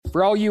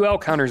For all you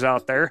elk hunters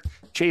out there,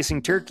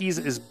 chasing turkeys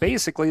is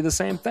basically the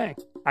same thing.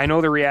 I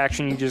know the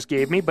reaction you just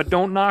gave me, but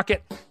don't knock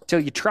it till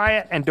you try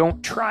it, and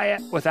don't try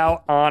it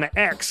without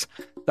OnX.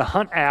 The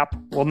Hunt app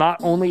will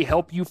not only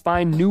help you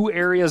find new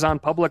areas on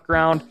public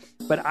ground,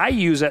 but I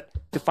use it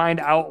to find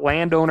out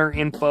landowner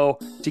info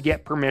to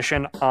get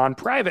permission on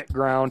private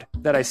ground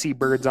that I see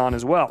birds on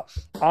as well.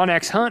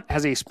 OnX Hunt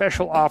has a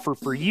special offer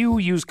for you.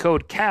 Use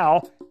code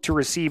CAL to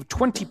receive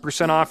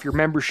 20% off your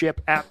membership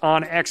at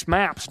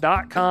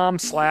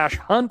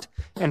onxmaps.com/hunt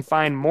and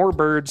find more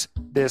birds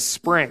this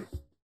spring.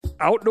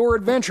 Outdoor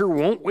adventure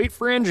won't wait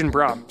for engine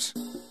problems.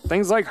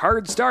 Things like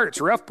hard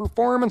starts, rough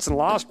performance, and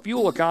lost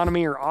fuel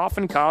economy are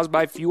often caused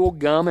by fuel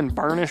gum and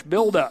varnish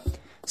buildup.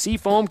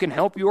 Seafoam can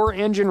help your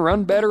engine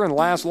run better and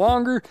last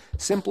longer.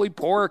 Simply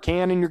pour a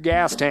can in your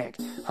gas tank.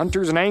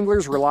 Hunters and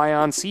anglers rely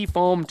on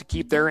Seafoam to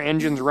keep their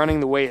engines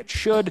running the way it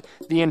should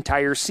the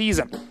entire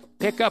season.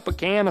 Pick up a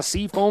can of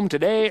Seafoam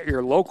today at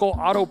your local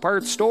auto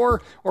parts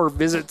store or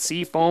visit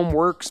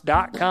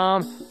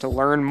seafoamworks.com to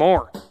learn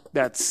more.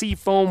 That's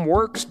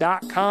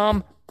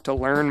seafoamworks.com to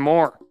learn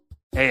more.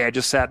 Hey, I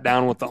just sat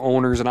down with the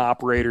owners and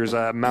operators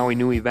of Maui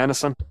Nui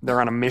Venison.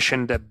 They're on a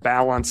mission to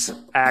balance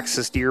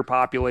axis deer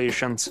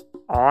populations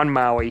on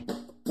Maui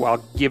while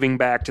giving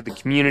back to the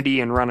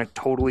community and run a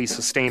totally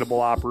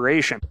sustainable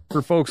operation.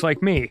 For folks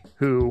like me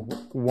who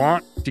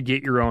want to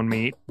get your own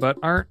meat but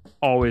aren't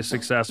always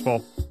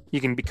successful,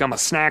 you can become a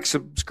snack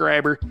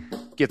subscriber,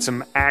 get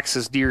some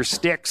axis deer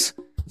sticks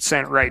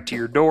sent right to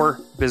your door.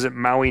 Visit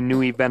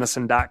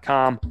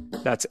MauiNuiVenison.com.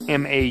 That's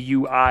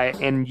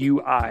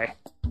MAUINUI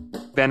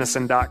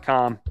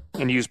venison.com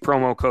and use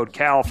promo code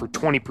CAL for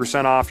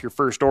 20% off your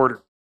first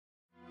order.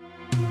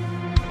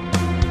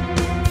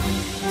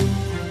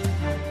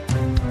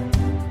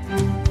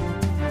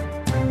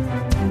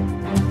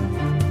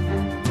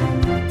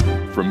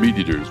 From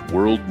MeatEater's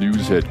World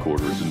News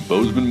Headquarters in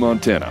Bozeman,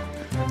 Montana,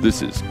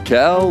 this is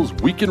Cal's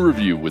Week in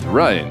Review with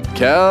Ryan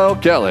Cal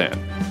Callahan.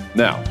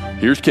 Now,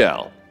 here's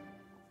Cal.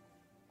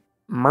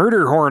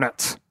 Murder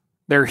hornets.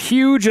 They're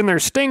huge and they're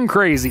sting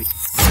crazy.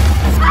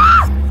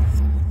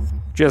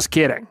 Just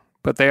kidding,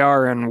 but they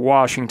are in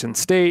Washington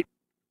State.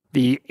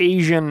 The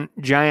Asian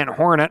giant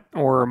hornet,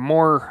 or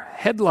more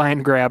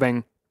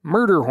headline-grabbing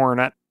murder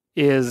hornet,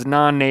 is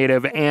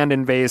non-native and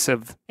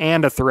invasive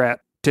and a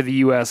threat to the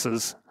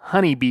U.S.'s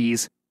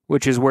honeybees,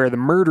 which is where the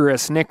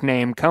murderous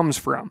nickname comes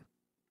from.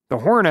 The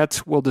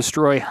hornets will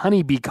destroy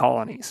honeybee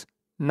colonies,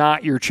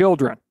 not your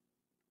children.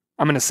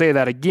 I'm going to say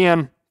that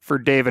again for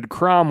David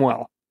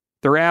Cromwell.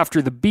 They're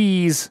after the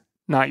bees,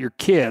 not your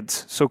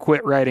kids, so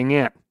quit writing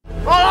in.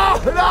 Oh,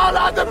 no,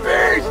 not the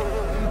bees!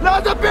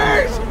 Not the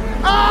bees!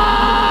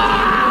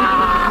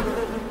 Ah!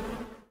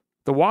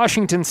 The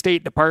Washington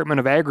State Department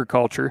of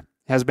Agriculture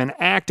has been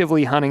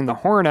actively hunting the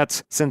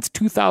hornets since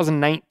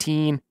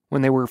 2019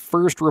 when they were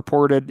first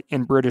reported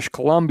in British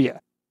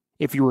Columbia.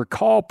 If you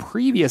recall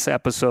previous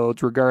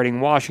episodes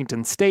regarding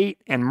Washington State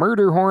and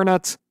murder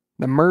hornets,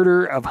 the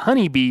murder of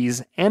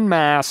honeybees en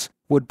masse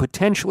would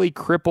potentially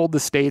cripple the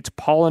state's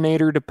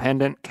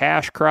pollinator-dependent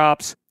cash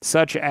crops,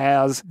 such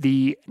as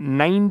the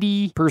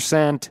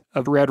 90%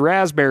 of red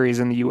raspberries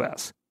in the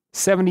U.S.,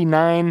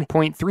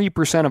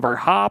 79.3% of our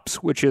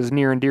hops, which is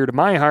near and dear to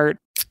my heart,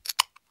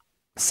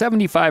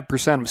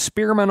 75% of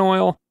spearmint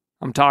oil,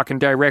 I'm talking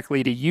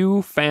directly to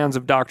you, fans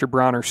of Dr.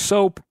 Bronner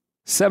soap,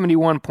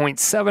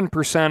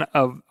 71.7%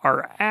 of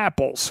our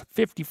apples,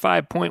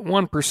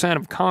 55.1%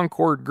 of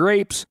Concord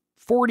grapes,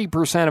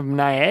 40% of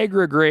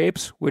Niagara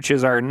grapes, which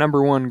is our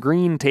number one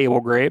green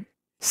table grape,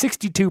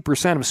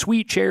 62% of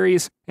sweet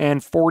cherries,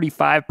 and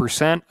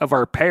 45% of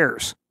our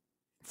pears.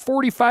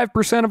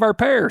 45% of our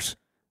pears.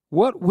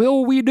 What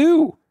will we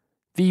do?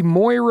 The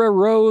Moira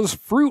Rose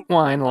fruit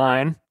wine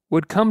line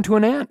would come to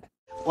an end.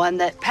 One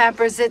that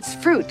pampers its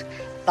fruit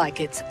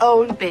like its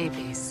own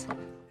babies.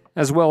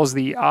 As well as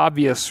the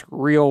obvious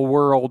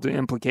real-world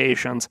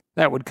implications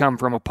that would come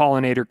from a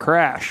pollinator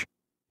crash.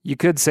 You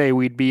could say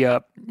we'd be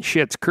up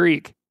Schitt's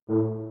Creek.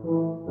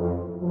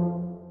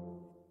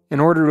 In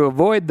order to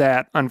avoid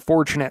that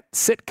unfortunate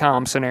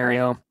sitcom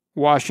scenario,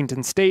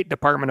 Washington State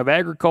Department of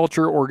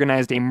Agriculture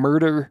organized a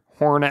murder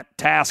hornet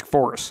task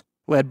force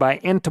led by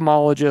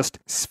entomologist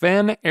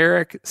Sven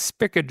Erik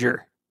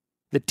Spickager.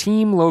 The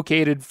team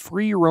located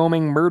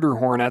free-roaming murder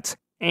hornets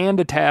and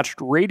attached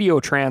radio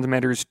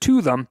transmitters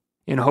to them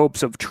in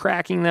hopes of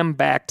tracking them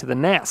back to the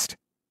nest.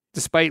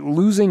 Despite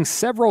losing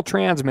several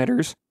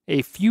transmitters,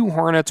 a few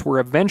hornets were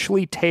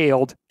eventually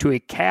tailed to a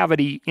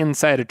cavity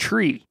inside a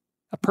tree,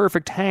 a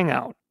perfect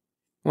hangout.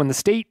 When the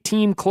state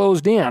team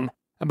closed in,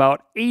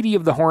 about 80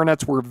 of the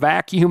hornets were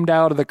vacuumed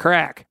out of the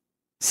crack.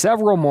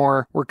 Several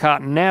more were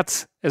caught in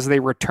nets as they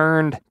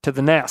returned to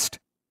the nest.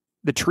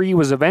 The tree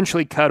was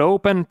eventually cut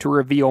open to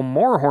reveal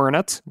more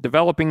hornets,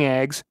 developing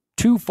eggs,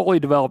 2 fully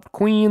developed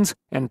queens,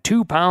 and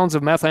 2 pounds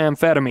of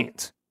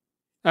methamphetamines.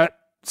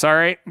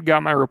 Sorry,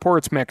 got my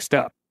reports mixed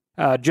up.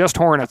 Just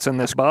hornets in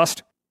this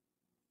bust.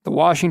 The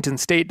Washington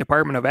State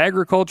Department of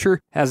Agriculture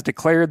has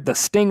declared the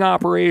sting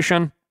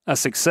operation a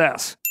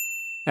success.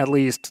 At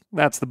least,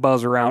 that's the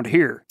buzz around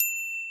here.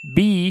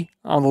 B,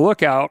 on the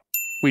lookout.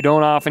 We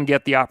don't often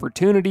get the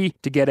opportunity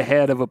to get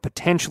ahead of a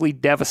potentially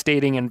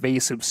devastating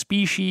invasive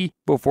species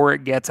before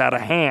it gets out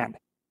of hand.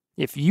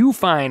 If you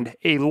find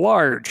a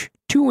large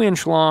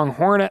 2-inch long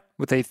hornet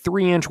with a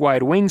 3-inch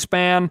wide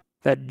wingspan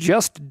that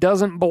just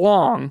doesn't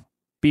belong,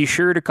 be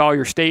sure to call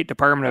your state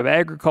Department of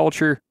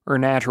Agriculture or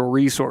Natural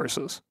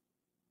Resources.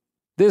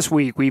 This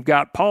week we've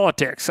got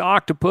politics,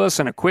 octopus,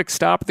 and a quick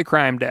stop at the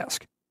crime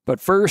desk.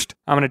 But first,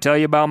 I'm going to tell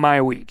you about my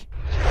week.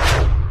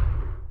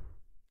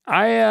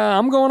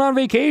 I'm going on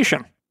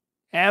vacation.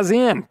 As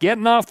in,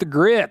 getting off the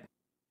grid.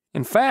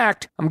 In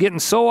fact, I'm getting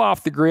so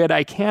off the grid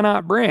I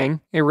cannot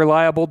bring a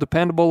reliable,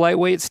 dependable,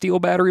 lightweight, steel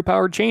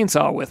battery-powered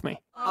chainsaw with me.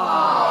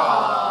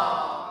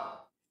 Aww.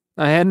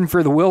 I'm heading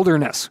for the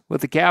wilderness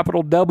with a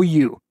capital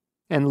W.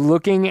 And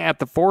looking at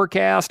the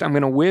forecast, I'm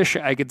going to wish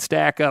I could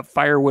stack up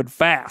firewood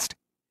fast.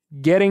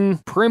 Getting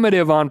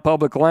primitive on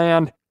public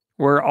land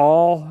where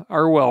all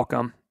are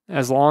welcome,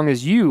 as long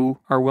as you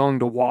are willing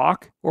to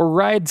walk or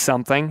ride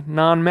something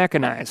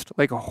non-mechanized,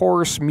 like a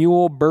horse,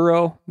 mule,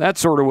 burro, that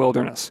sort of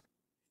wilderness.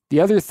 The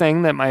other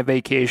thing that my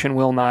vacation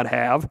will not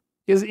have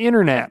is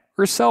internet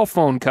or cell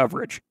phone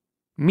coverage,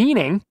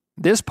 meaning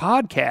this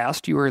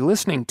podcast you are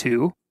listening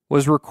to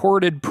was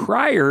recorded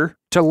prior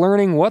to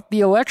learning what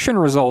the election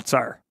results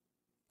are.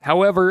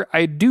 However,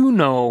 I do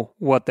know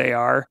what they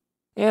are,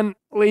 and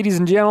ladies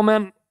and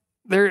gentlemen,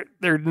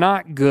 they're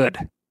not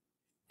good.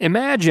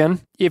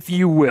 Imagine, if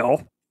you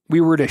will, we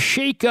were to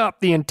shake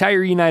up the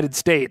entire United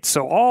States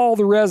so all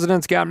the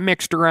residents got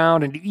mixed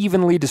around and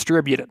evenly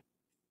distributed.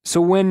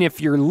 So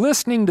if you're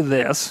listening to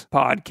this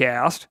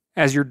podcast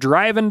as you're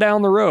driving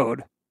down the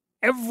road,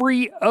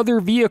 every other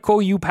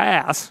vehicle you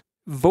pass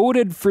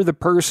voted for the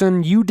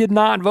person you did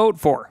not vote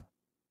for.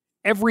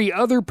 Every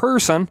other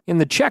person in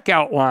the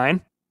checkout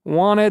line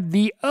wanted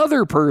the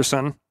other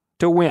person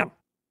to win.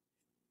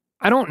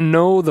 I don't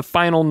know the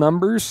final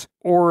numbers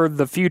or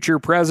the future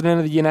president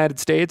of the United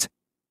States,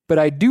 but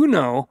I do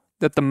know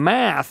that the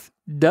math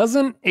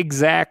doesn't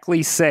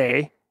exactly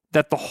say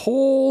that the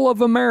whole of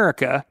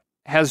America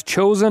has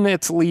chosen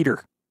its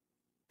leader.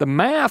 The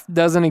math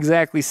doesn't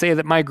exactly say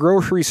that my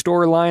grocery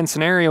store line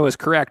scenario is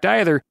correct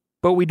either,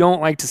 but we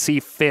don't like to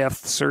see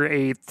fifths or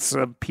eighths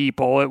of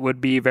people. It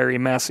would be very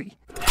messy.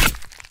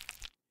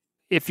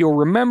 If you'll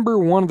remember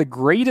one of the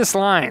greatest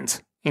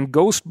lines in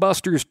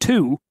Ghostbusters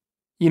 2,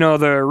 you know,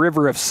 the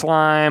River of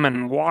Slime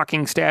and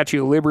Walking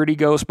Statue of Liberty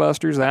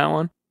Ghostbusters, that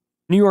one.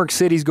 New York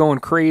City's going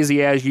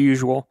crazy as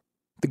usual.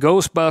 The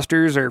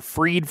Ghostbusters are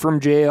freed from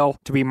jail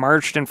to be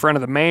marched in front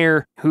of the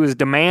mayor, who is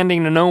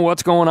demanding to know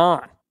what's going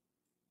on.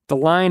 The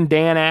line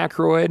Dan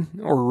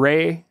Aykroyd, or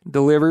Ray,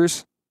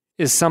 delivers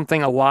is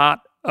something a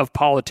lot of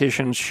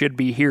politicians should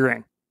be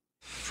hearing.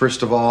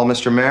 First of all,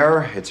 Mr.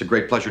 Mayor, it's a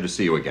great pleasure to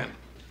see you again.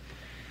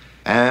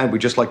 And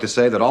we'd just like to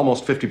say that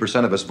almost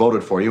 50% of us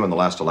voted for you in the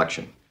last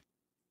election.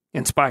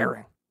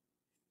 Inspiring.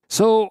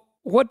 So,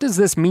 what does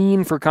this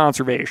mean for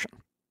conservation?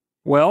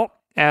 Well,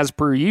 as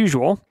per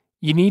usual,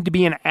 you need to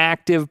be an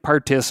active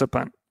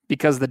participant,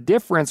 because the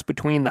difference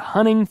between the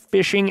hunting,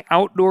 fishing,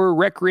 outdoor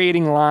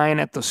recreating line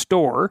at the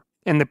store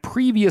and the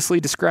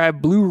previously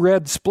described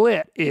blue-red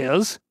split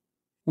is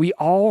we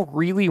all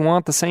really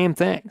want the same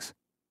things.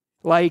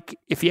 Like,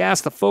 if you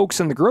ask the folks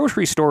in the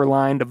grocery store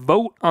line to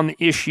vote on the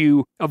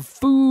issue of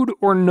food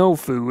or no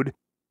food,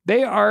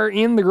 they are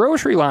in the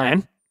grocery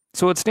line,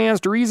 so it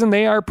stands to reason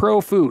they are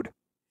pro-food.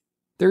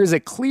 There is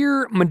a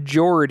clear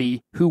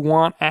majority who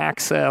want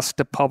access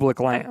to public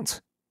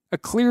lands. A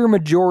clear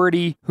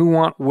majority who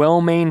want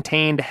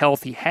well-maintained,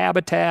 healthy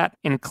habitat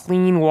and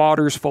clean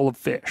waters full of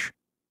fish.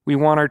 We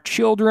want our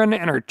children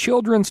and our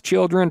children's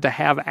children to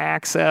have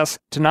access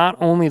to not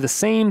only the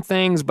same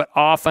things, but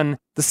often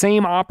the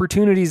same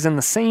opportunities in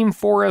the same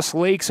forests,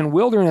 lakes, and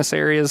wilderness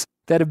areas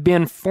that have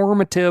been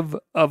formative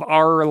of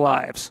our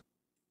lives.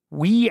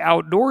 We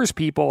outdoors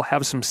people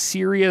have some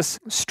serious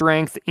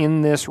strength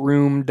in this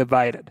room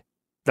divided.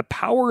 The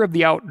power of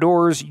the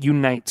outdoors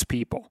unites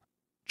people.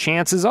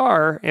 Chances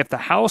are, if the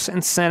House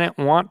and Senate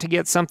want to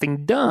get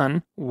something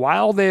done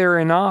while they're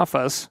in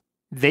office,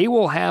 they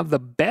will have the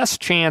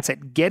best chance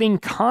at getting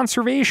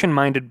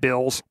conservation-minded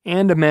bills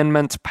and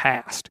amendments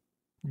passed,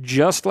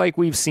 just like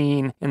we've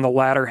seen in the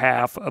latter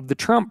half of the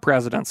Trump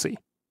presidency.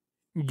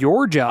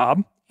 Your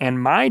job,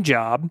 and my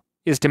job,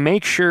 is to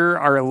make sure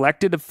our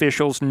elected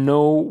officials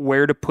know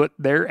where to put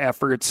their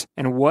efforts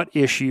and what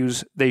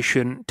issues they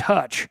shouldn't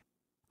touch.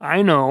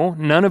 I know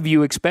none of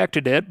you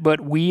expected it,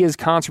 but we as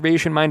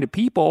conservation-minded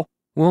people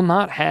will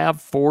not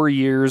have 4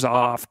 years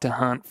off to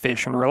hunt,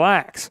 fish, and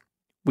relax.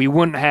 We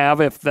wouldn't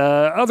have if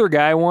the other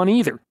guy won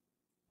either.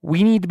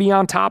 We need to be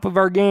on top of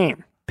our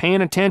game,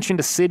 paying attention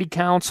to city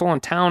council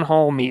and town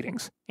hall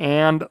meetings,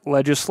 and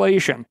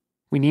legislation.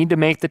 We need to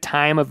make the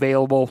time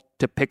available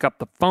to pick up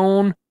the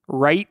phone,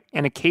 write,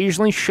 and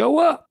occasionally show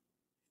up.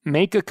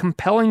 Make a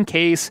compelling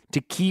case to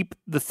keep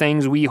the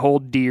things we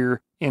hold dear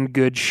in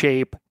good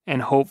shape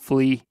and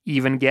hopefully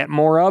even get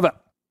more of it.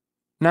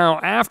 Now,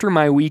 after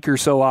my week or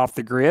so off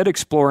the grid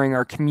exploring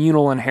our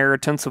communal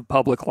inheritance of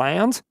public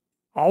lands,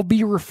 I'll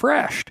be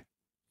refreshed.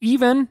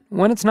 Even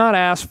when it's not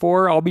asked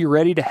for, I'll be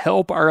ready to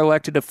help our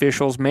elected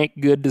officials make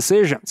good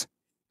decisions.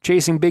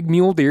 Chasing big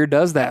mule deer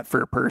does that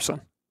for a person.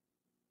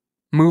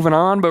 Moving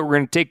on, but we're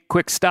going to take a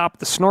quick stop at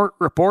the snort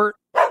report.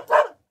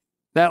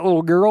 That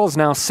little girl is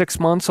now 6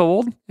 months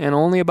old and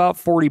only about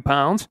 40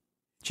 pounds.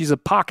 She's a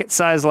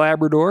pocket-sized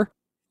Labrador.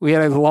 We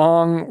had a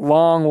long,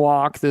 long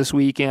walk this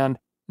weekend.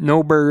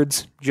 No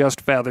birds,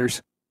 just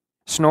feathers.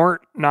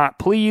 Snort, not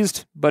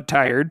pleased, but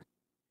tired.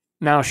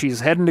 Now she's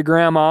heading to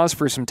Grandma's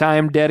for some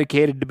time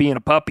dedicated to being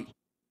a puppy.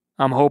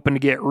 I'm hoping to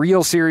get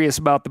real serious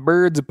about the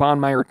birds upon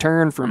my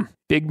return from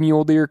big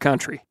mule deer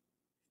country.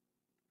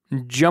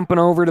 Jumping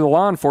over to the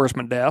law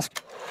enforcement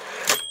desk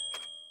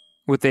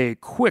with a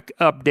quick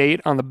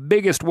update on the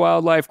biggest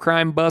wildlife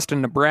crime bust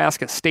in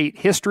Nebraska state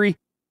history.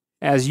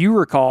 As you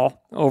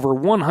recall, over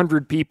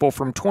 100 people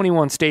from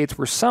 21 states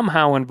were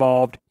somehow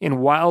involved in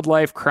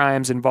wildlife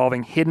crimes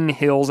involving Hidden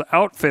Hills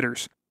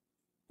Outfitters.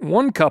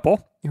 One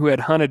couple, who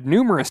had hunted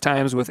numerous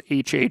times with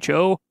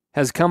HHO,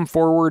 has come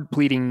forward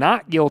pleading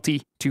not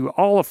guilty to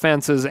all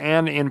offenses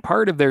and, in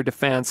part of their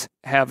defense,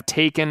 have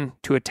taken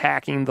to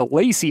attacking the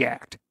Lacey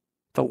Act.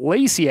 The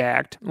Lacey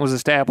Act was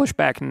established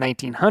back in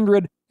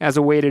 1900 as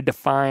a way to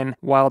define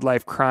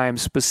wildlife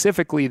crimes,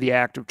 specifically the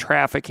act of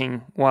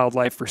trafficking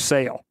wildlife for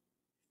sale.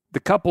 The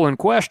couple in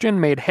question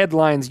made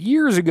headlines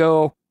years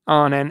ago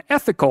on an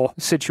ethical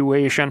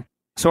situation,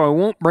 so I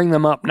won't bring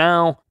them up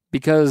now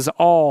because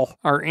all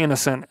are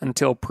innocent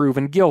until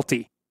proven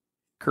guilty.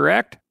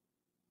 Correct?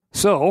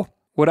 So,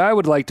 what I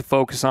would like to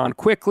focus on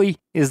quickly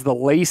is the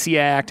Lacey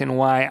Act and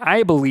why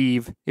I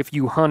believe if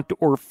you hunt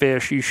or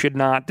fish, you should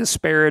not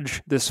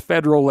disparage this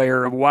federal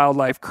layer of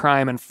wildlife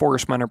crime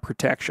enforcement or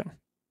protection.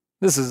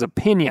 This is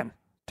opinion,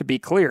 to be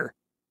clear.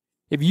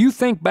 If you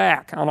think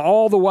back on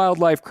all the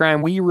wildlife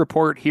crime we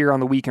report here on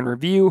the Week in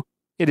Review,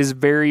 it is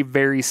very,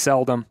 very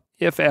seldom,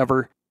 if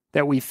ever,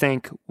 that we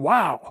think,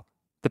 wow,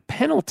 the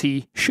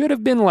penalty should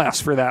have been less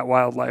for that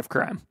wildlife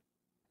crime.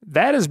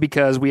 That is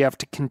because we have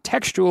to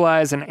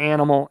contextualize an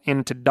animal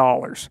into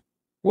dollars.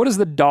 What is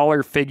the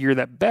dollar figure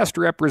that best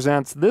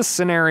represents this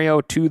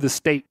scenario to the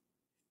state?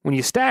 When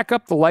you stack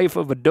up the life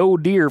of a doe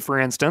deer, for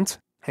instance,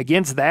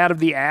 against that of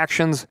the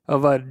actions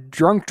of a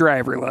drunk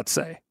driver, let's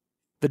say,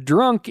 the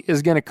drunk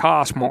is going to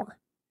cost more.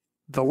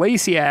 The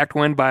Lacey Act,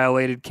 when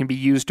violated, can be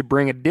used to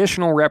bring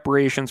additional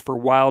reparations for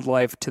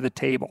wildlife to the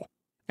table.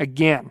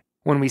 Again,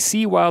 when we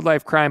see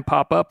wildlife crime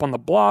pop up on the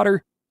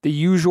blotter, the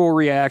usual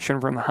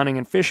reaction from the hunting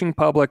and fishing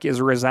public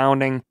is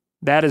resounding,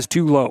 that is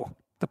too low.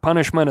 The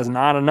punishment is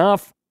not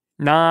enough.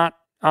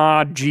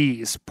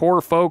 Geez,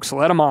 poor folks,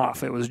 let them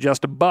off. It was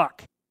just $1.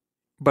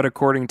 But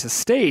according to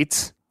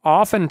states,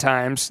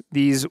 oftentimes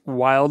these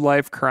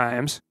wildlife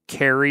crimes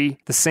carry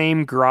the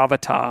same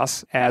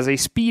gravitas as a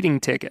speeding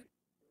ticket,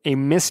 a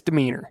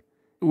misdemeanor,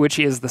 which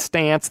is the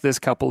stance this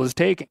couple is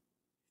taking.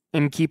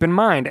 And keep in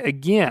mind,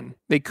 again,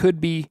 they could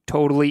be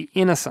totally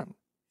innocent.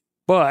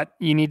 But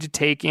you need to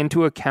take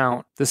into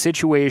account the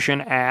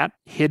situation at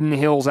Hidden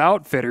Hills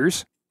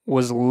Outfitters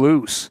was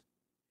loose.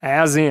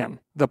 As in,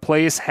 the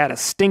place had a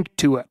stink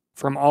to it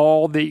from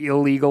all the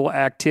illegal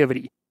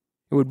activity.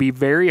 It would be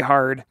very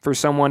hard for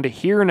someone to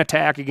hear an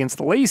attack against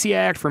the Lacey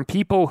Act from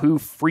people who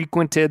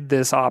frequented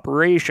this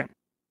operation,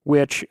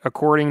 which,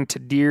 according to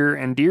Deer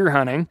and Deer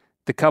Hunting,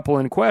 the couple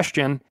in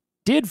question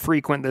did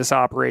frequent this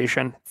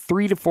operation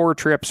 3 to 4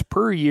 trips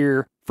per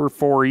year for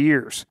 4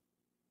 years.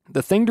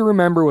 The thing to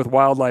remember with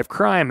wildlife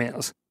crime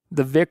is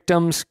the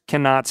victims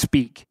cannot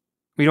speak.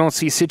 We don't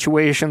see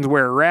situations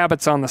where a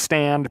rabbit's on the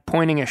stand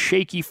pointing a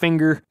shaky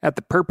finger at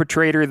the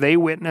perpetrator they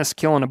witnessed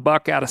killing a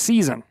buck out of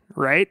season,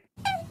 right?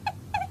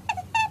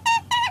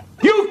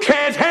 You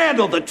can't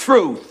handle the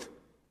truth!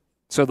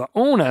 So the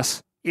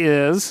onus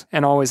is,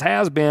 and always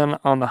has been,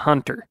 on the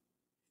hunter.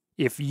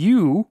 If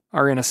you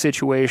are in a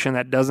situation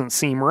that doesn't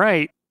seem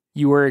right,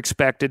 you are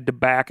expected to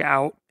back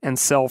out and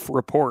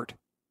self-report.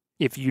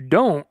 If you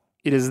don't,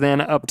 it is then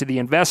up to the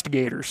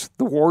investigators,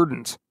 the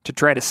wardens, to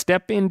try to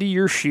step into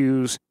your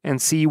shoes and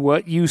see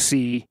what you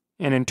see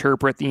and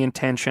interpret the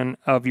intention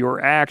of your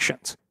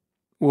actions.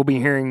 We'll be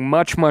hearing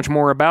much, much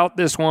more about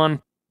this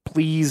one.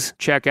 Please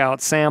check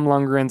out Sam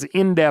Lundgren's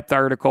in-depth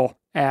article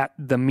at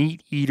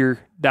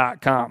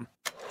themeateater.com.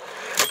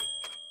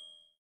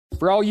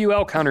 For all you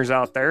elk hunters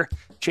out there,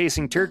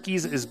 chasing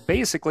turkeys is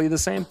basically the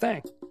same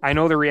thing. I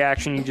know the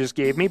reaction you just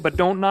gave me, but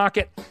don't knock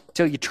it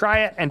till you try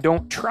it, and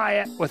don't try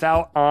it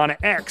without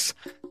OnX.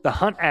 The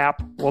Hunt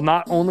app will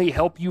not only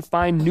help you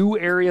find new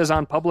areas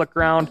on public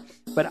ground,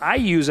 but I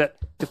use it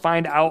to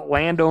find out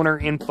landowner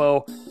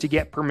info to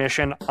get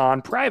permission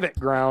on private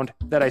ground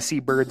that I see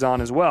birds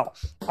on as well.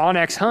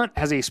 OnX Hunt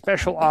has a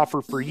special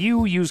offer for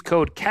you. Use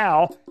code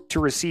CAL to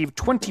receive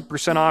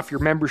 20% off your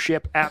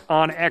membership at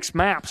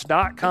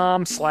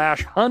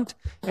onxmaps.com/hunt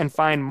and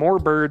find more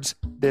birds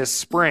this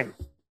spring.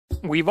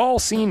 We've all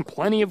seen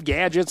plenty of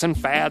gadgets and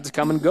fads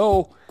come and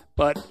go,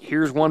 but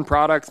here's one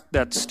product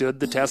that stood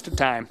the test of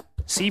time: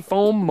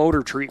 Seafoam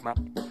Motor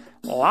Treatment.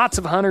 Lots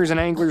of hunters and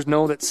anglers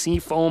know that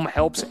Seafoam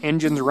helps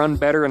engines run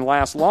better and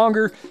last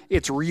longer.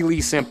 It's really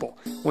simple.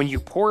 When you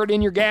pour it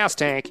in your gas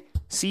tank,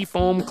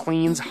 Seafoam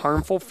cleans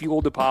harmful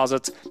fuel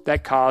deposits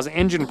that cause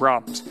engine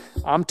problems.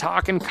 I'm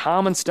talking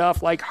common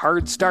stuff like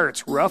hard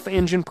starts, rough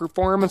engine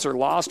performance, or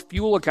lost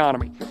fuel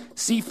economy.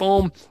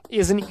 Seafoam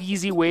is an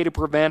easy way to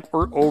prevent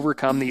or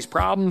overcome these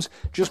problems.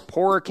 Just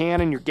pour a can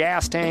in your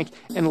gas tank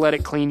and let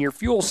it clean your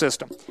fuel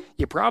system.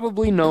 You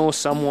probably know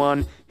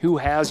someone who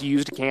has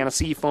used a can of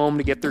Seafoam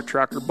to get their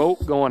truck or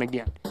boat going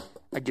again.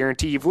 I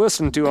guarantee you've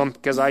listened to them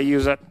because I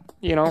use it,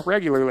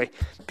 regularly.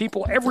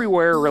 People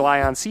everywhere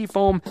rely on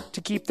Seafoam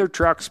to keep their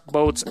trucks,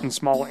 boats, and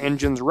small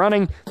engines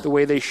running the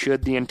way they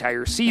should the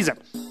entire season.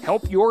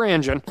 Help your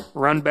engine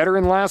run better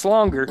and last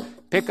longer.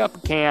 Pick up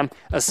a can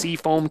of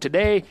Seafoam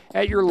today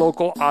at your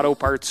local auto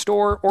parts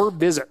store or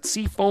visit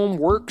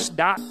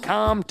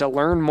seafoamworks.com to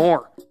learn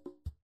more.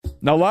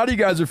 Now, a lot of you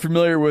guys are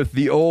familiar with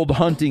the old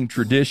hunting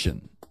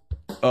tradition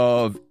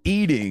of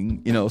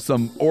eating,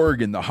 some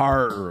organ, the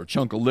heart or a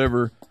chunk of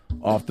liver,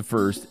 off the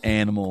first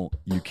animal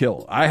you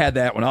kill. I had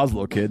that when I was a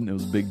little kid, and it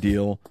was a big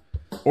deal.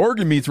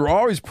 Organ meats were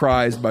always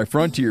prized by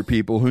frontier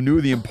people who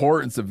knew the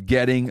importance of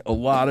getting a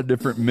lot of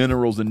different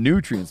minerals and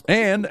nutrients.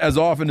 And, as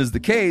often is the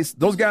case,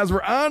 those guys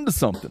were onto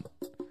something.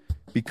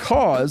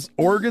 Because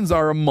organs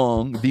are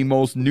among the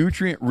most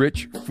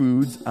nutrient-rich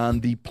foods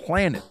on the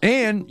planet.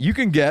 And you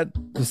can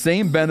get the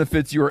same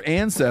benefits your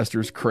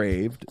ancestors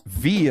craved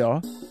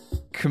via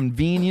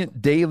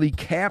convenient daily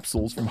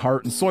capsules from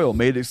Heart and Soil,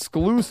 made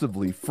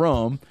exclusively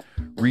from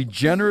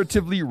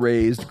regeneratively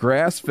raised,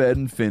 grass-fed,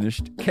 and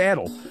finished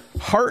cattle.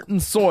 Heart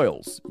and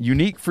Soil's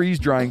unique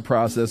freeze-drying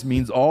process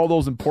means all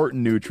those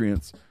important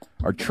nutrients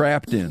are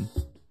trapped in,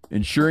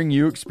 ensuring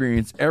you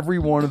experience every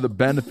one of the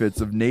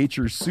benefits of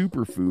nature's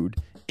superfood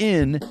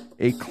in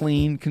a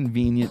clean,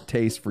 convenient,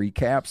 taste-free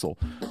capsule.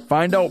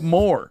 Find out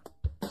more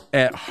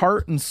at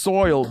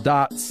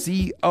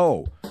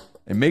heartandsoil.co.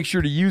 And make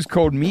sure to use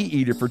code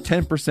MeatEater for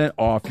 10%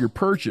 off your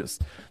purchase.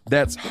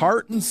 That's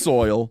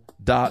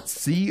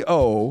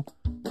heartandsoil.co.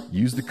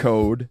 Use the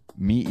code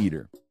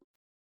MeatEater.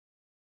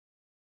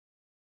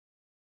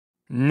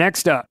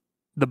 Next up,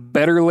 the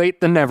Better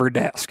Late Than Never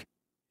desk.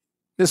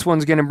 This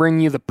one's going to bring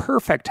you the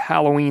perfect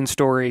Halloween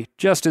story,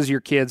 just as your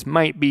kids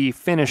might be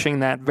finishing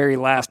that very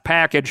last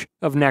package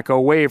of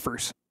Necco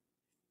wafers.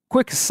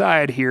 Quick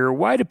aside here,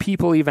 why do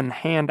people even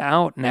hand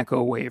out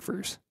Necco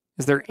wafers?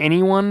 Is there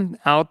anyone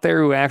out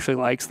there who actually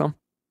likes them?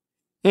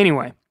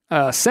 Anyway,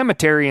 a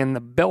cemetery in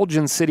the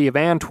Belgian city of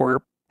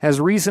Antwerp has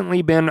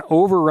recently been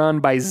overrun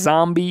by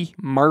zombie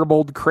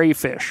marbled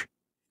crayfish.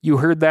 You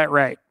heard that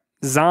right.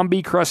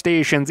 Zombie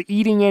crustaceans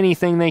eating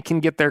anything they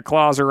can get their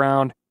claws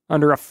around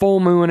under a full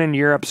moon in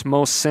Europe's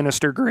most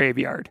sinister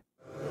graveyard.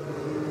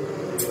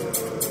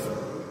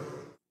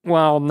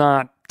 While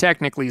not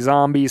technically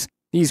zombies,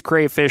 these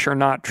crayfish are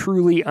not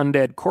truly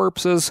undead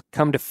corpses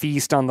come to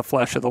feast on the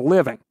flesh of the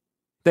living.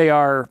 They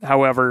are,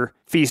 however,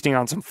 feasting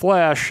on some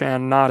flesh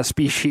and not a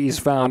species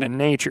found in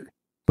nature,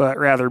 but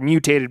rather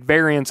mutated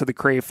variants of the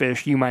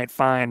crayfish you might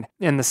find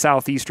in the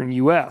southeastern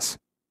U.S.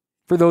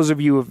 For those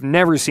of you who have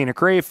never seen a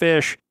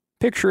crayfish,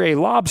 picture a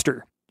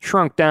lobster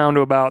shrunk down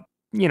to about,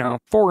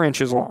 4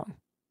 inches long.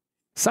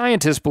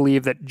 Scientists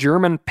believe that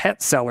German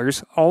pet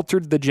sellers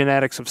altered the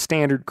genetics of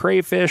standard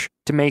crayfish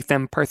to make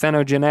them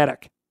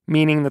parthenogenetic,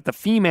 meaning that the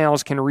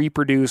females can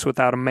reproduce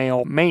without a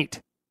male mate.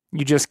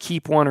 You just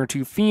keep 1 or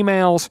 2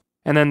 females,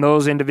 and then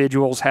those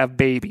individuals have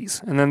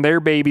babies, and then their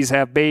babies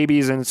have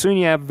babies, and soon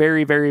you have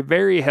very, very,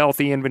 very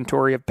healthy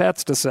inventory of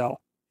pets to sell.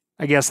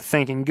 I guess the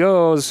thinking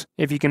goes,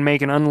 if you can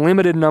make an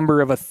unlimited number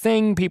of a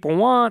thing people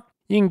want,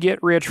 you can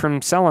get rich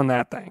from selling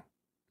that thing.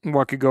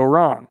 What could go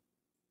wrong?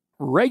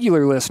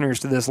 Regular listeners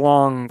to this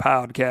long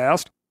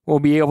podcast will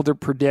be able to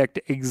predict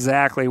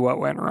exactly what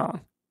went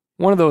wrong.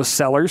 One of those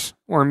sellers,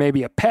 or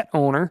maybe a pet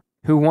owner,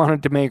 who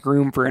wanted to make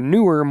room for a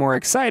newer, more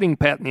exciting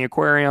pet in the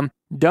aquarium,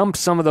 dumped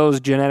some of those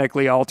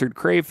genetically altered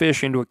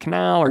crayfish into a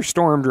canal or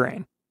storm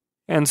drain.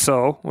 And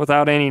so,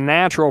 without any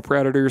natural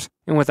predators,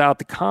 and without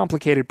the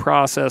complicated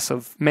process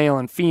of male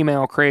and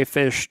female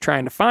crayfish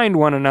trying to find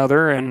one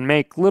another and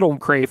make little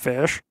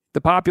crayfish,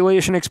 the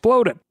population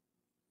exploded.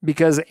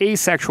 Because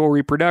asexual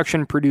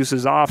reproduction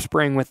produces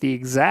offspring with the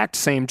exact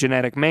same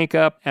genetic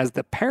makeup as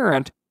the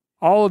parent,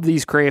 all of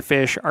these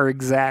crayfish are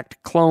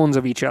exact clones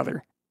of each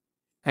other.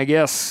 I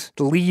guess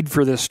the lead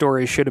for this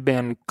story should have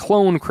been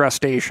clone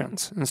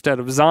crustaceans instead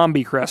of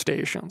zombie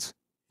crustaceans.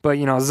 But,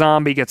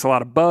 zombie gets a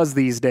lot of buzz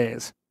these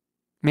days.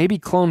 Maybe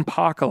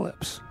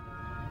clone-pocalypse.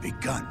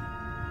 Begun.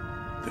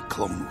 The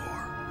Clone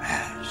War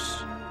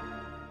has.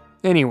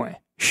 Anyway,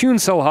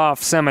 Schoenselhof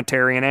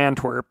Cemetery in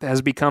Antwerp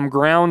has become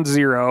ground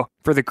zero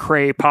for the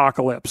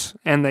cray-pocalypse,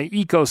 and the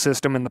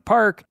ecosystem in the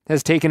park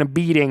has taken a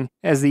beating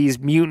as these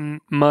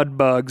mutant mud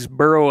bugs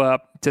burrow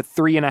up to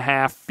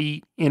 3.5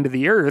 feet into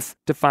the earth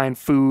to find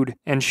food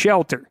and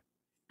shelter.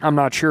 I'm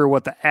not sure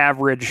what the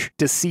average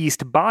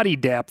deceased body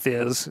depth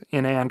is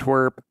in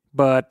Antwerp,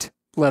 but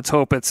let's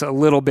hope it's a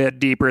little bit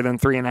deeper than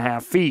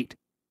 3.5 feet.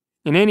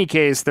 In any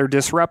case, they're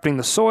disrupting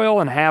the soil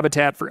and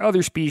habitat for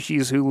other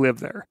species who live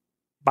there.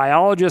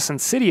 Biologists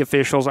and city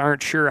officials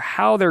aren't sure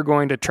how they're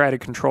going to try to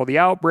control the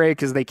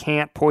outbreak, as they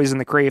can't poison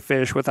the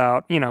crayfish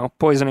without,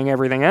 poisoning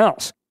everything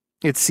else.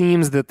 It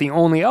seems that the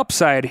only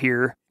upside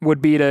here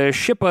would be to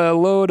ship a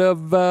load of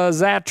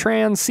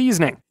Zatran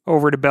seasoning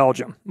over to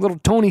Belgium. Little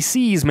Tony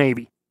C's,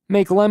 maybe.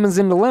 Make lemons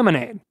into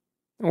lemonade.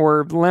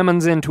 Or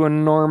lemons into an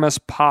enormous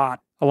pot,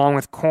 along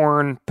with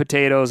corn,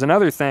 potatoes, and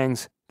other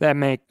things that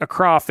make a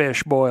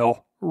crawfish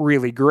boil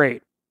really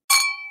great.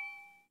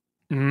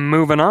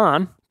 Moving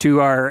on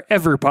to our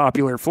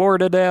ever-popular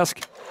Florida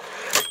desk.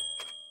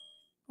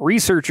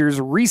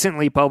 Researchers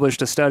recently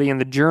published a study in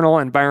the journal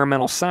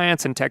Environmental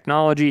Science and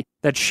Technology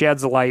that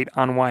sheds light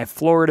on why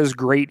Florida's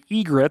great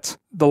egrets,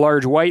 the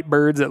large white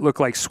birds that look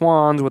like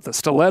swans with a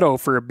stiletto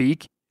for a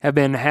beak, have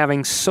been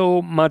having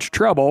so much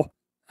trouble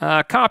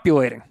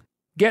copulating,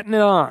 getting it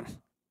on.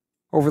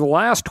 Over the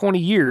last 20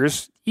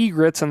 years,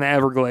 egrets in the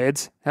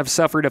Everglades have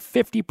suffered a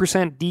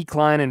 50%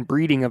 decline in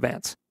breeding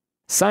events.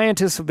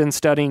 Scientists have been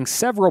studying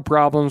several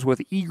problems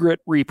with egret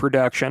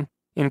reproduction,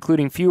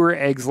 including fewer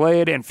eggs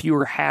laid and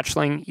fewer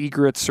hatchling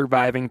egrets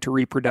surviving to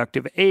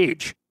reproductive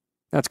age.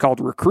 That's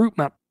called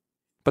recruitment.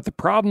 But the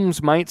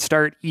problems might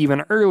start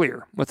even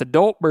earlier, with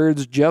adult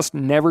birds just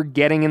never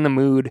getting in the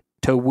mood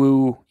to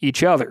woo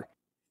each other.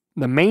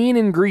 The main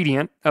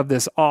ingredient of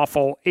this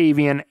awful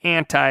avian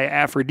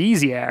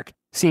anti-aphrodisiac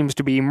seems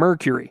to be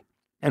mercury.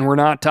 And we're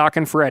not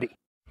talking Freddy.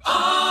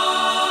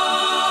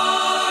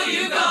 Oh,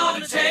 you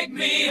gonna take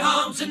me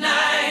home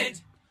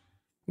tonight?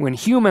 When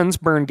humans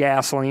burn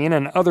gasoline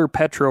and other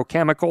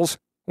petrochemicals,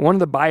 one of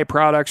the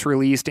byproducts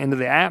released into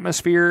the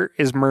atmosphere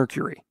is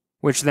mercury,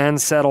 which then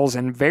settles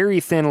in very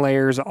thin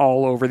layers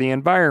all over the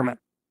environment.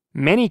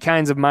 Many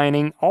kinds of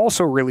mining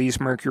also release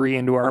mercury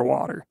into our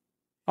water,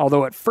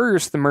 although at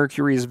first the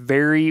mercury is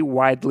very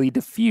widely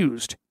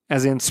diffused,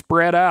 as in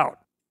spread out.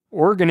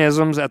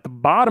 Organisms at the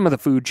bottom of the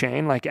food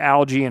chain, like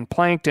algae and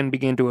plankton,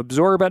 begin to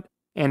absorb it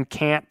and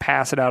can't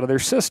pass it out of their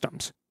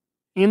systems.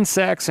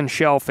 Insects and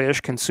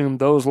shellfish consume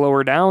those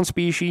lower down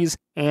species,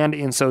 and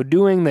in so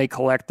doing, they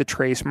collect the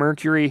trace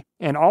mercury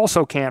and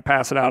also can't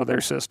pass it out of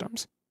their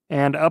systems.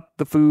 And up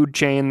the food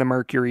chain, the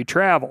mercury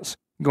travels,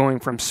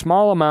 going from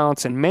small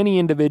amounts in many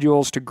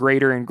individuals to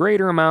greater and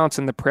greater amounts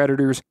in the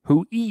predators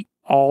who eat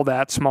all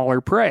that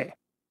smaller prey.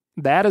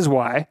 That is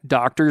why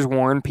doctors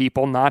warn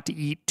people not to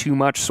eat too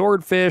much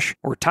swordfish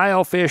or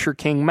tilefish or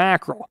king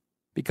mackerel,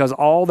 because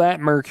all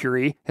that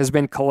mercury has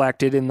been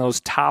collected in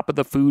those top of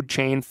the food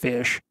chain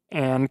fish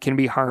and can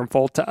be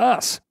harmful to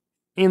us.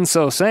 In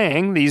so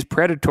saying, these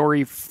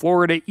predatory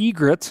Florida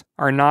egrets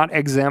are not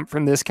exempt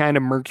from this kind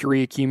of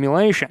mercury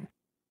accumulation.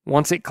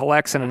 Once it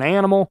collects in an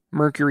animal,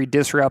 mercury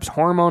disrupts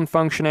hormone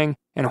functioning,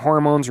 and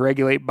hormones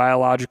regulate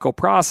biological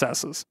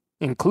processes,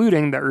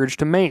 including the urge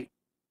to mate.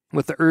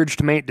 With the urge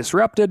to mate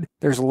disrupted,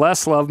 there's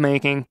less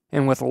lovemaking,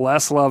 and with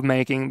less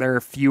lovemaking, there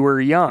are fewer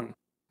young.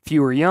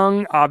 Fewer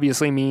young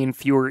obviously mean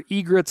fewer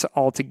egrets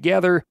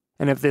altogether,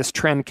 and if this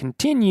trend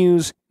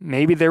continues,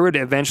 maybe there would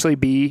eventually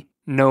be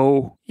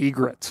no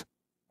egrets,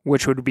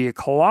 which would be a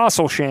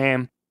colossal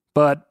shame,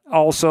 but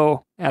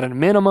also, at a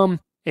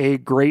minimum, a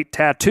great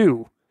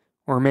tattoo,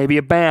 or maybe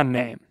a band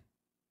name.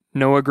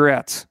 No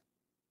egrets.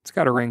 It's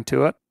got a ring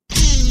to it.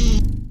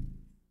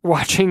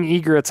 Watching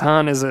egrets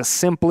hunt is a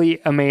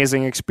simply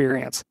amazing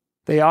experience.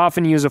 They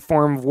often use a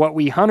form of what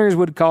we hunters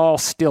would call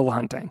still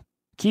hunting,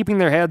 keeping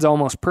their heads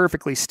almost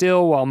perfectly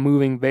still while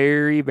moving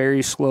very,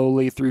 very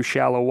slowly through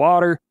shallow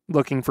water,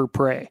 looking for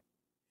prey.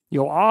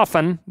 You'll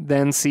often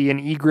then see an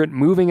egret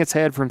moving its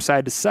head from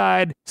side to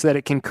side so that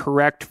it can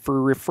correct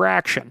for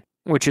refraction,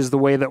 which is the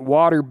way that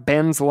water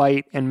bends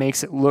light and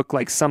makes it look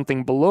like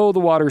something below the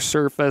water's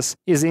surface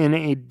is in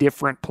a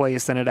different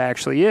place than it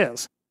actually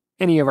is.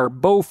 Any of our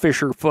bow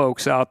fisher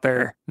folks out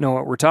there know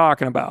what we're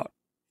talking about.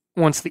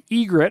 Once the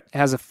egret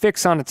has a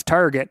fix on its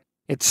target,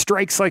 it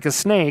strikes like a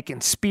snake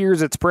and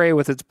spears its prey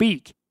with its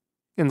beak.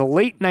 In the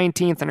late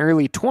 19th and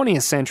early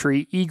 20th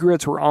century,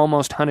 egrets were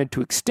almost hunted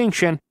to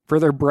extinction for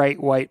their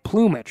bright white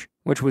plumage,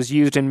 which was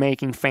used in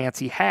making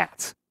fancy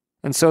hats.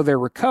 And so their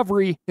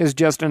recovery is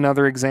just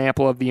another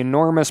example of the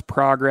enormous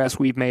progress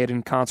we've made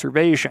in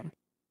conservation.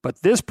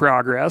 But this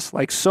progress,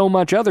 like so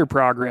much other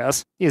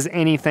progress, is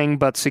anything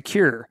but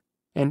secure.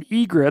 And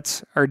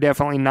egrets are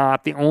definitely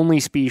not the only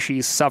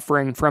species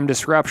suffering from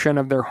disruption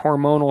of their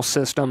hormonal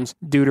systems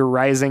due to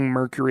rising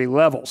mercury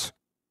levels.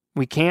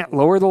 We can't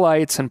lower the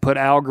lights and put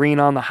Al Green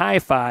on the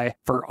hi-fi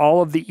for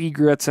all of the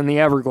egrets in the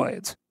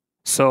Everglades.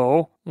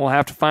 So, we'll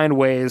have to find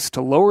ways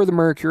to lower the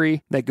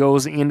mercury that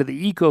goes into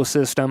the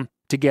ecosystem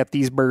to get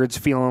these birds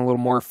feeling a little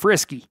more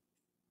frisky.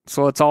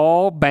 So let's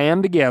all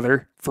band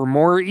together for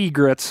more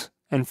egrets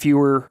and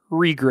fewer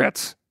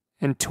regrets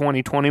in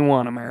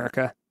 2021,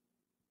 America.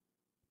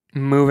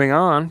 Moving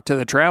on to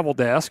the travel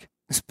desk,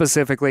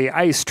 specifically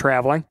ice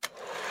traveling.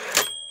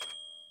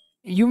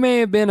 You may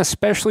have been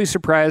especially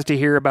surprised to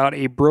hear about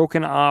a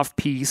broken off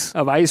piece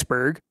of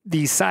iceberg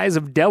the size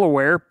of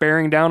Delaware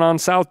bearing down on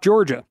South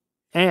Georgia,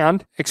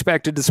 and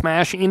expected to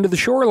smash into the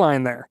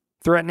shoreline there,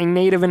 threatening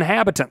native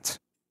inhabitants.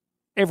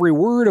 Every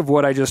word of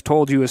what I just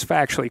told you is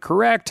factually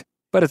correct,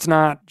 But it's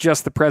not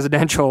just the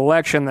presidential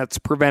election that's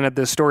prevented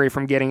this story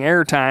from getting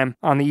airtime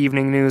on the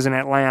evening news in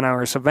Atlanta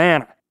or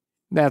Savannah.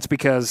 That's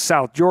because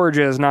South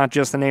Georgia is not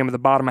just the name of the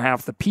bottom half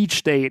of the Peach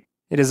State,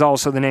 it is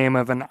also the name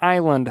of an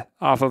island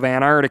off of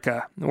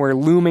Antarctica, where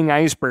looming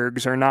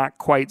icebergs are not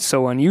quite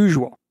so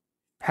unusual.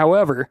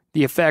 However,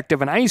 the effect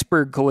of an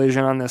iceberg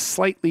collision on this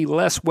slightly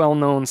less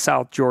well-known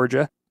South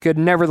Georgia could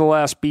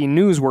nevertheless be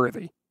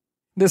newsworthy.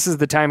 This is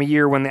the time of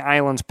year when the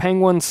island's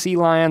penguins, sea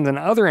lions, and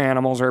other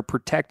animals are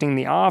protecting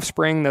the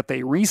offspring that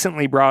they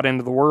recently brought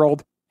into the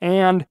world,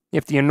 and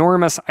if the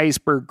enormous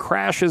iceberg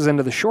crashes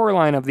into the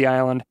shoreline of the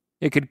island,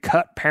 it could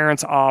cut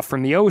parents off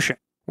from the ocean,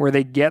 where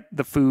they get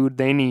the food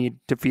they need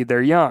to feed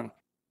their young.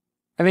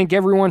 I think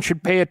everyone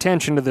should pay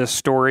attention to this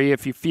story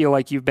if you feel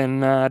like you've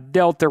been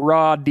dealt a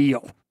raw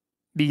deal.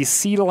 These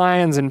sea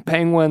lions and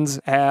penguins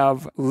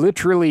have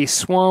literally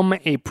swum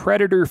a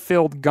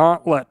predator-filled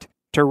gauntlet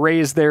to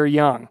raise their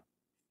young.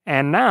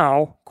 And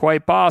now,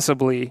 quite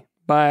possibly,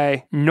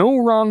 by no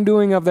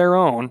wrongdoing of their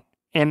own,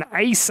 an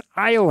ice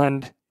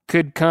island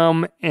could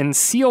come and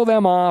seal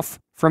them off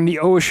from the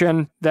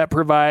ocean that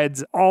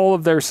provides all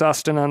of their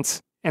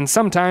sustenance and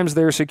sometimes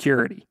their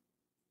security.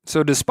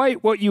 So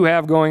despite what you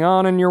have going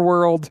on in your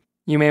world,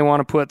 you may want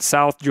to put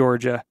South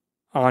Georgia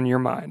on your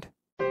mind.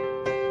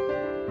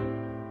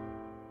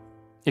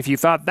 If you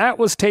thought that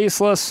was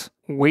tasteless,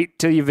 wait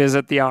till you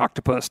visit the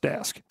octopus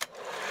desk.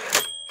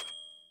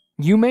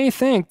 You may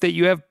think that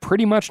you have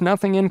pretty much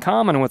nothing in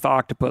common with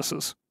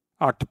octopuses.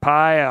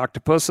 Octopi,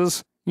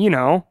 octopuses, you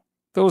know,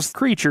 those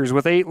creatures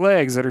with 8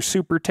 legs that are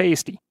super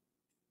tasty.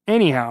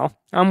 Anyhow,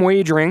 I'm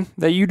wagering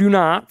that you do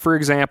not, for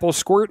example,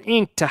 squirt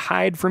ink to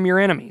hide from your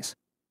enemies,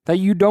 that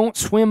you don't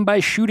swim by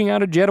shooting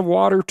out a jet of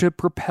water to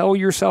propel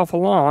yourself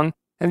along,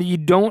 and that you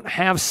don't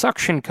have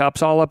suction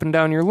cups all up and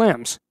down your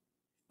limbs.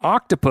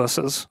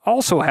 Octopuses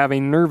also have a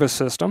nervous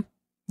system.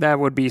 That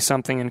would be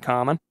something in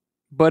common.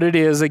 But it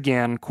is,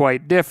 again,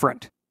 quite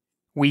different.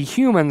 We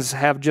humans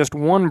have just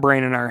one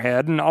brain in our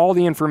head, and all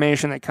the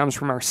information that comes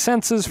from our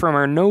senses, from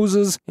our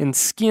noses, and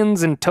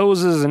skins, and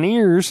toeses, and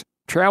ears,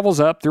 travels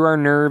up through our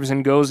nerves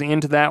and goes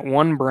into that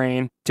one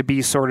brain to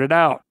be sorted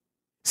out.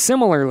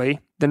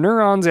 Similarly, the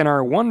neurons in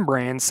our one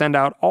brain send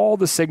out all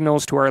the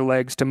signals to our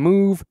legs to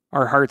move,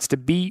 our hearts to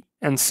beat,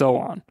 and so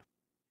on.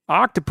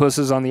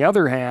 Octopuses, on the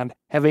other hand,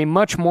 have a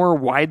much more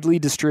widely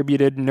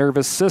distributed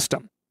nervous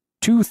system.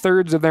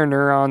 2/3 of their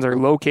neurons are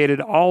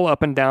located all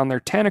up and down their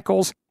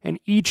tentacles, and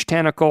each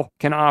tentacle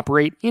can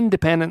operate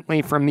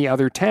independently from the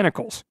other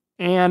tentacles,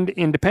 and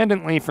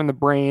independently from the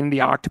brain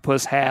the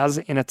octopus has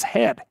in its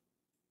head.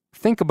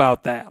 Think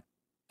about that.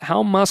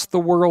 How must the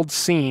world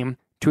seem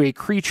to a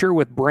creature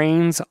with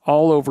brains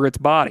all over its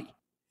body?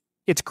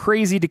 It's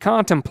crazy to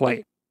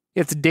contemplate.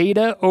 It's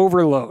data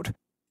overload.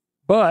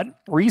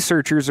 But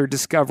researchers are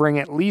discovering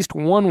at least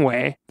one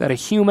way that a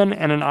human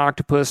and an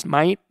octopus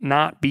might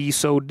not be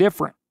so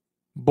different.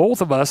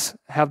 Both of us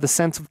have the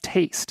sense of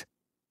taste.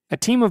 A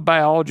team of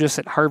biologists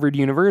at Harvard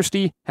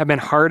University have been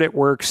hard at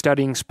work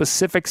studying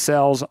specific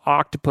cells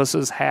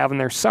octopuses have in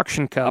their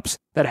suction cups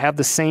that have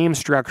the same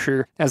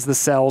structure as the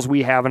cells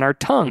we have in our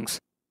tongues.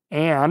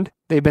 And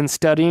they've been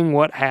studying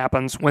what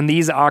happens when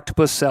these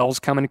octopus cells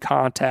come in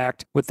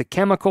contact with the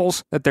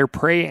chemicals that their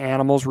prey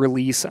animals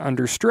release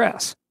under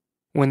stress.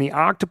 When the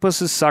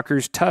octopus's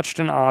suckers touched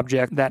an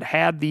object that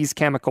had these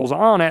chemicals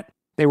on it,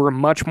 they were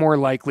much more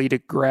likely to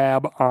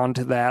grab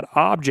onto that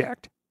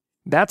object.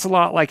 That's a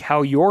lot like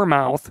how your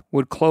mouth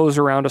would close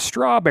around a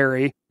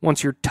strawberry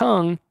once your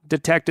tongue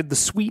detected the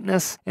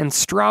sweetness and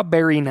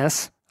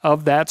strawberryness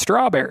of that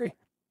strawberry.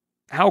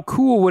 How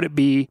cool would it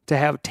be to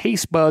have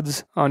taste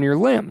buds on your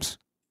limbs?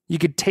 You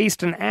could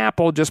taste an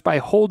apple just by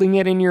holding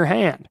it in your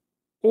hand,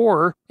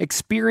 or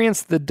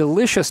experience the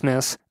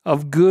deliciousness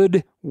of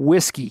good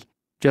whiskey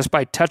just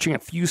by touching a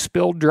few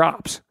spilled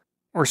drops,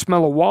 or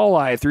smell a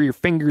walleye through your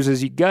fingers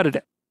as you gutted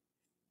it.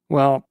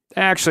 Well,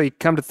 actually,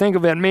 come to think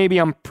of it, maybe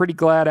I'm pretty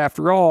glad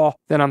after all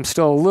that I'm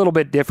still a little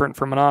bit different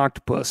from an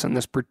octopus in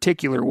this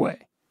particular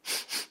way.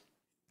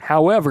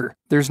 However,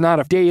 there's not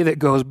a day that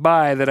goes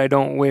by that I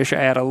don't wish I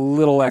had a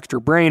little extra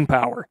brain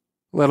power,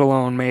 let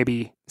alone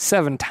maybe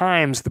 7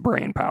 times the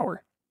brain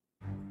power.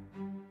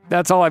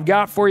 That's all I've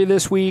got for you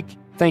this week.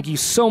 Thank you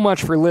so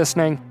much for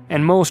listening,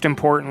 and most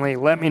importantly,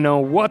 let me know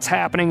what's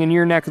happening in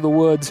your neck of the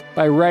woods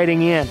by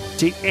writing in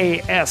to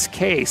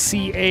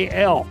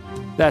ASKCAL.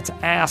 That's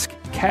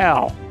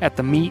AskCal at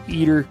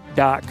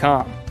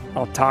themeateater.com.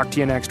 I'll talk to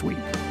you next week.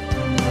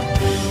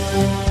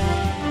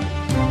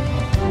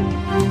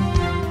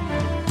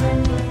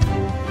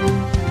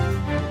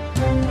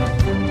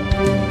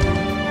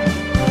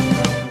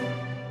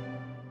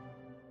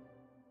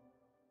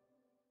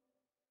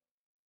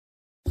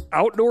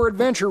 Outdoor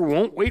adventure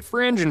won't wait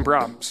for engine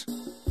problems.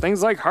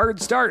 Things like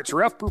hard starts,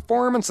 rough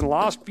performance, and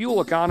lost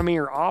fuel economy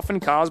are often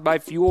caused by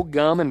fuel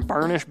gum and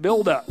varnish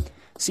buildup.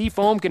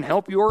 Seafoam can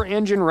help your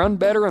engine run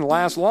better and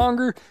last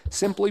longer.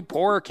 Simply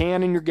pour a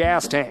can in your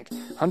gas tank.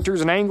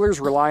 Hunters and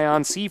anglers rely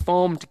on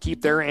Seafoam to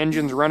keep their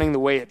engines running the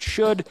way it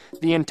should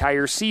the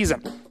entire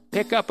season.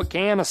 Pick up a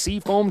can of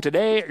Seafoam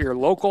today at your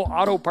local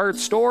auto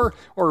parts store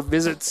or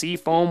visit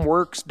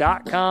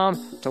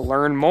seafoamworks.com to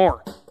learn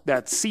more.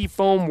 That's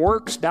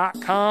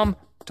seafoamworks.com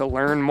to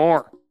learn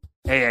more.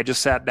 Hey, I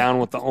just sat down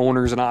with the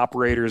owners and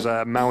operators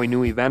of Maui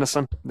Nui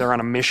Venison. They're on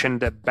a mission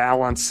to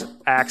balance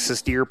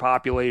axis deer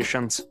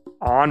populations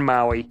on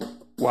Maui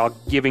while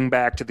giving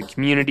back to the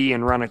community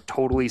and run a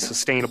totally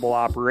sustainable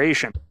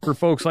operation. For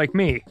folks like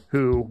me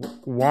who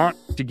want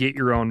to get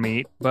your own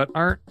meat but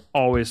aren't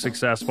always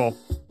successful,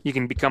 you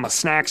can become a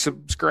snack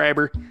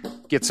subscriber,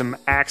 get some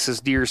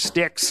axis deer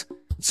sticks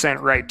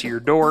sent right to your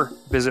door.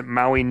 Visit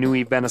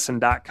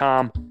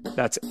MauiNuiVenison.com.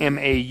 That's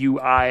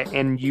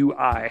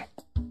MAUINUI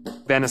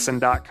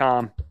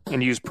venison.com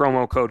and use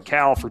promo code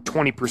CAL for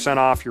 20%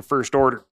 off your first order.